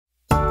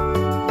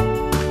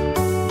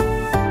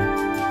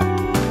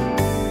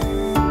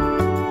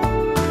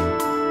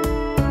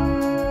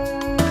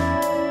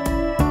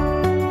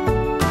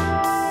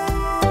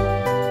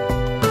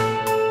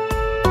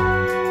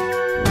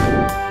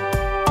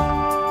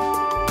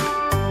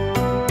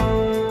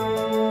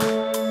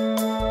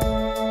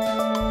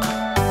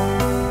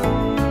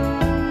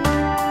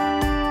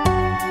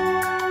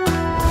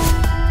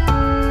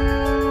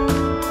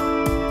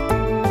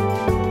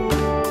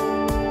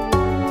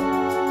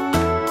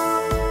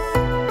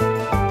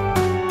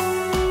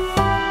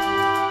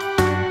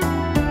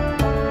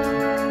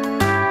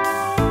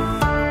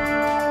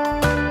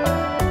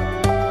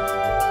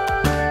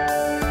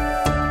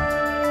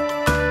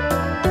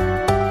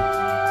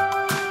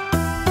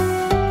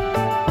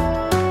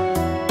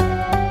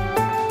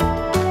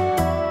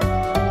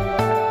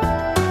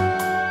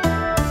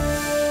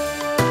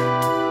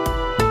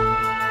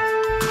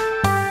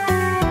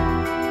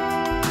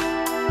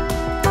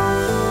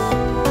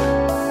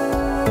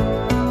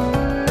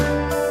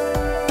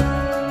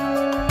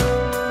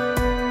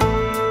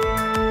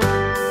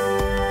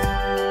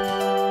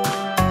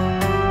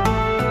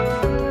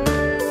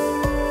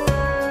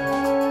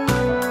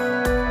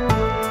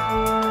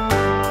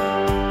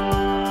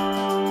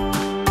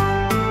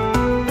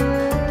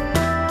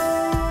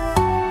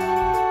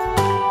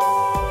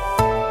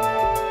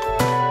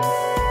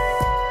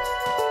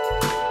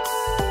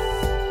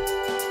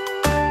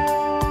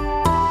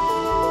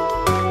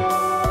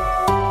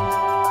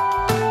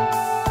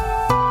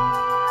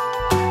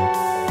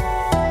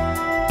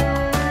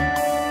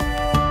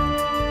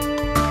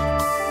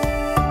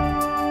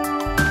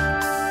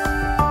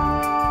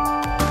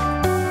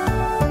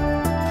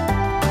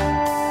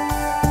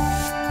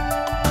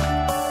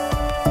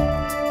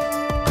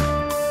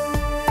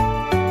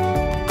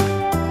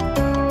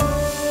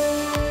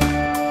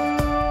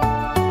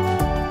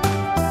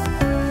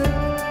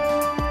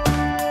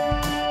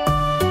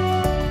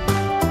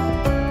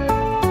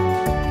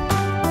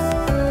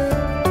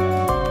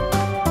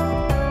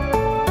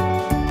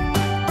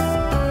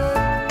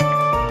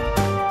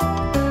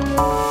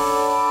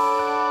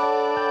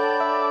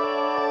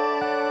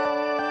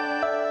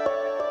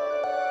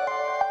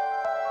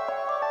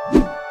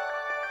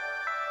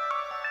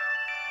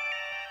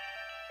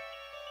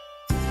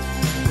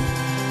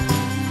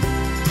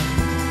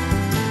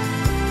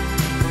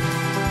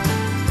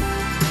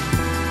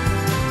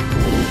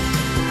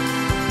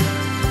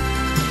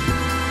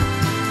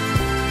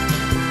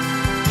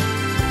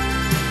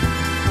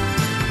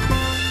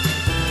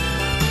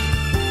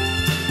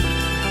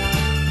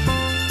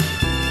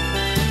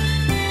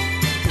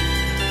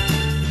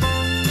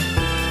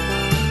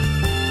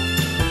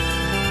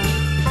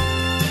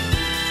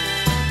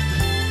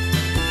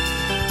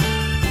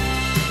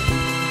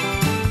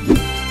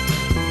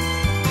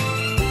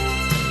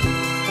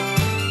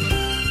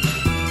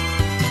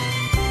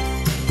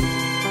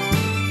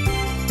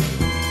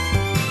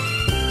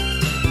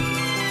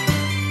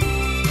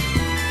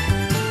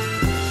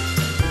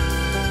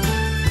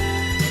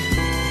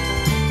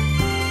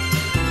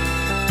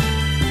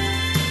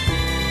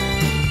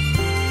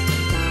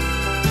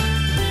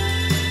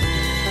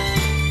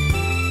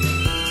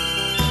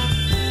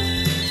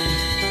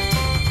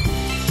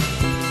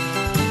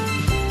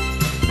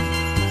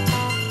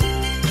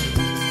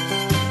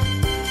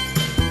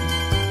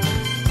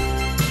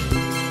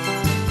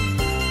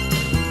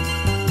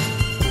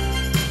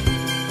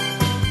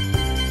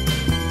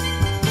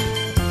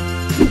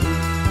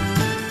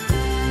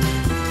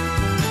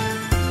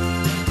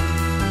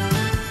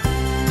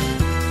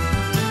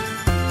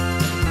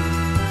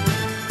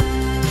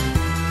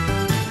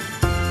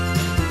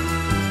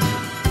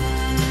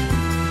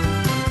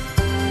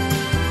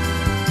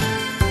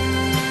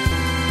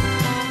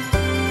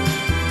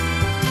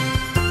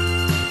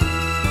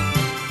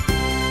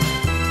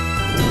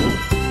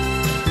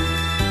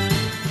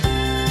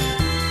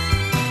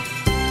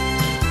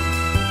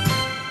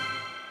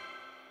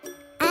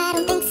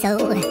so.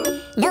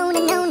 No,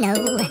 no, no, no.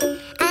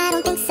 I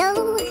don't think so.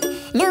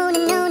 No,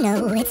 no, no,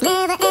 no. It's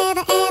never,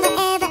 ever, ever,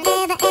 ever,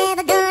 ever,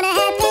 ever gonna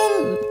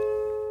happen.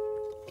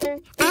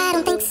 I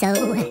don't think so.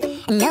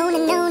 No,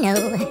 no, no, no.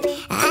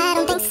 I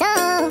don't think so.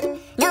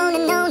 No, no,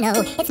 no, no.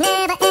 It's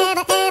never,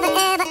 ever, ever,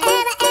 ever,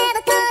 ever,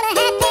 ever gonna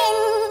happen.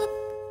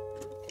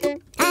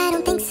 I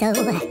don't think so.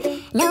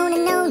 No, no,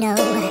 no, no.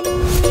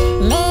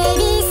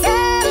 Maybe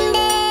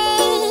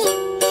someday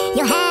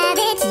you'll have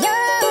it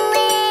your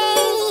way.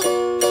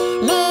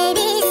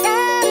 Maybe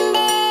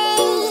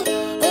someday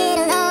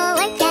it'll all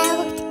work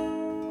out.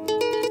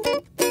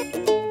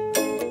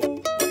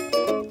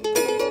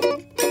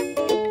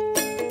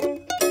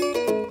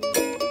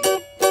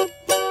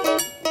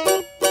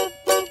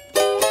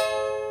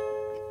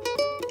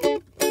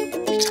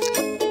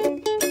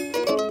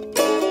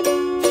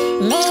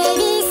 Maybe